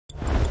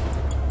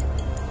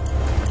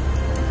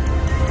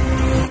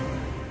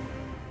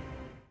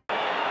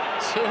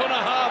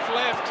2.5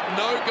 left,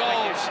 no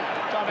goals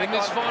in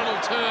this final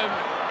term.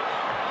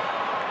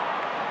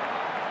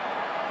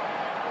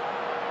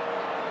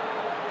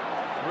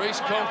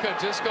 Reece Conker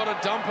just got to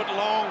dump it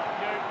long.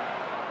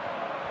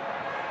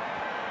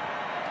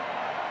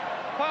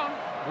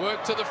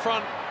 Work to the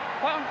front.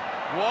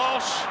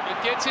 Walsh,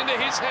 it gets into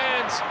his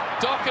hands.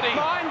 Doherty.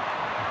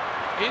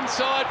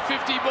 Inside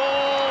 50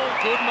 ball.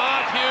 Good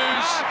mark,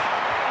 Hughes.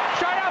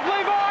 Straight up,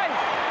 Levi.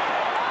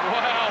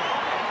 Wow.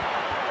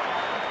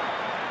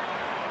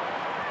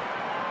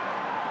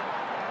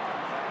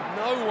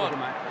 No one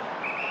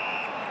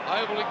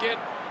able to get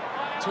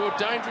to a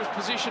dangerous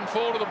position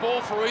forward of the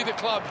ball for either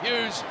club.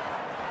 Hughes.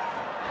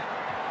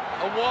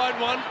 A wide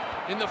one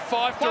in the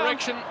Fife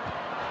direction.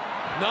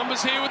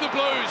 Numbers here with the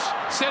Blues.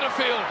 Centre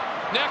field.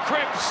 Now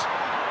Cripps.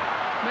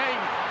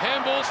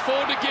 Handballs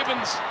forward to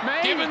Gibbons.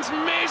 Gibbons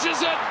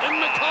measures it, and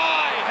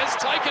Mackay has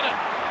taken it.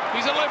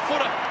 He's a left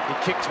footer. He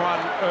kicked one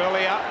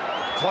earlier,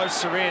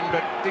 closer in,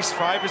 but this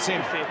favours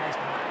him. It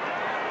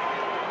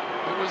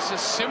was a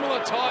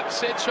similar type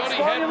set shot he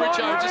had,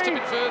 Richo, just a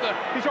bit further.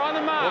 He's on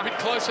the mark. A bit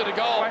closer to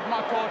goal.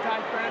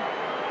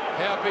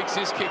 How big's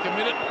this kick? A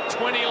minute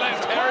 20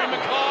 left. Harry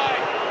Mackay.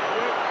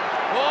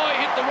 Oh, he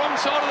hit the wrong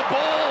side of the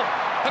ball.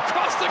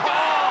 Across the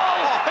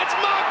goal. It's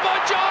marked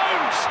by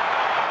Jones.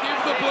 Give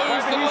the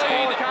Blues the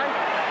lead.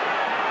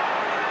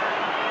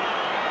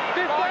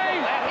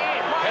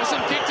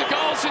 Hasn't kicked a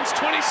goal since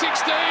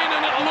 2016,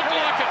 and it looked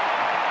like it.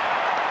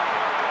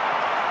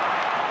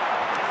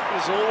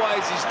 As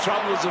always, his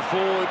trouble as a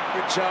forward,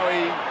 but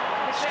Joey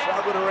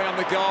struggled around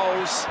the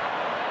goals.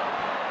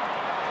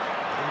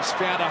 He's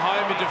found a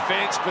home in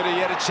defence, but he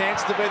had a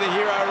chance to be the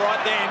hero right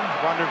then.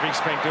 Wonder if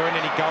he's been doing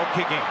any goal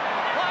kicking.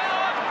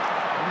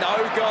 No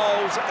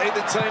goals,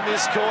 either team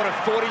this quarter.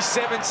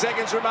 47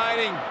 seconds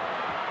remaining.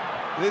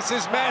 This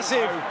is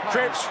massive.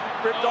 Cripps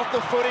ripped off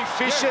the footy.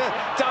 Fisher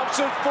dumps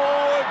it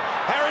forward.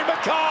 Harry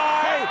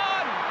Mackay.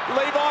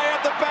 Levi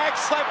at the back,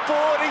 slap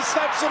forward. He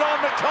slaps it on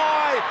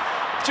Mackay.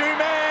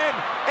 Two-man.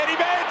 Eddie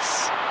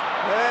Betts.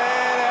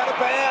 And out of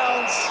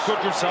bounds. Good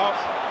result.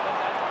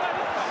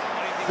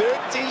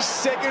 30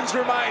 seconds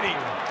remaining.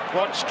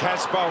 Watch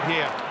Casbolt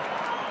here.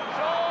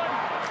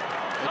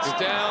 It's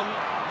down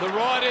the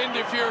right end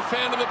if you're a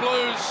fan of the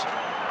Blues.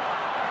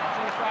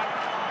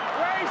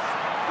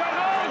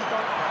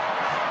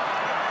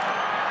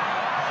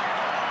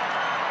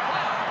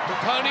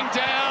 Coning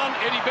down,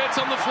 Eddie Betts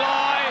on the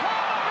fly.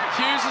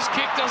 Hughes'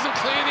 kick doesn't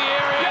clear the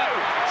area.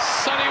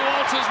 Sonny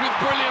Walters with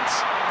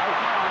brilliance.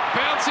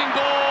 Bouncing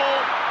ball.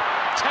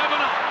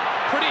 Taverner,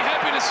 pretty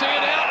happy to see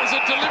it out. Is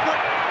it deliberate?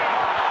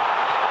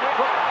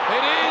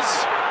 It is.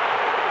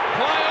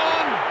 Play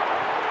on.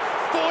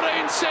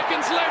 14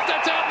 seconds left.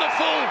 That's out in the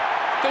full.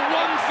 The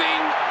one thing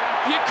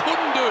you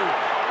couldn't do.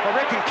 I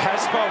reckon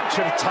Casbolt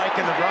should have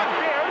taken the run.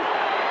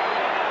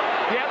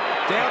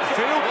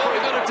 Downfield. Well, we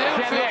got a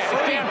downfield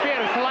free.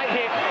 Downfield, it's a late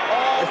hit.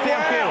 Oh, it's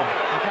downfield.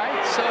 Okay.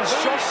 So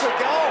shot for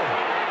goal.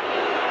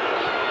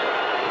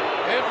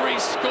 Every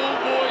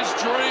schoolboy's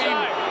dream.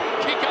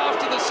 Kick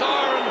after the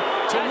siren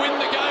to win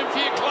the game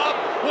for your club.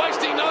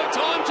 Wasting no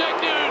time, Jack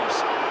Nunes.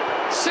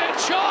 Set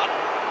shot.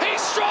 He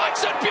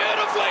strikes it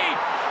beautifully.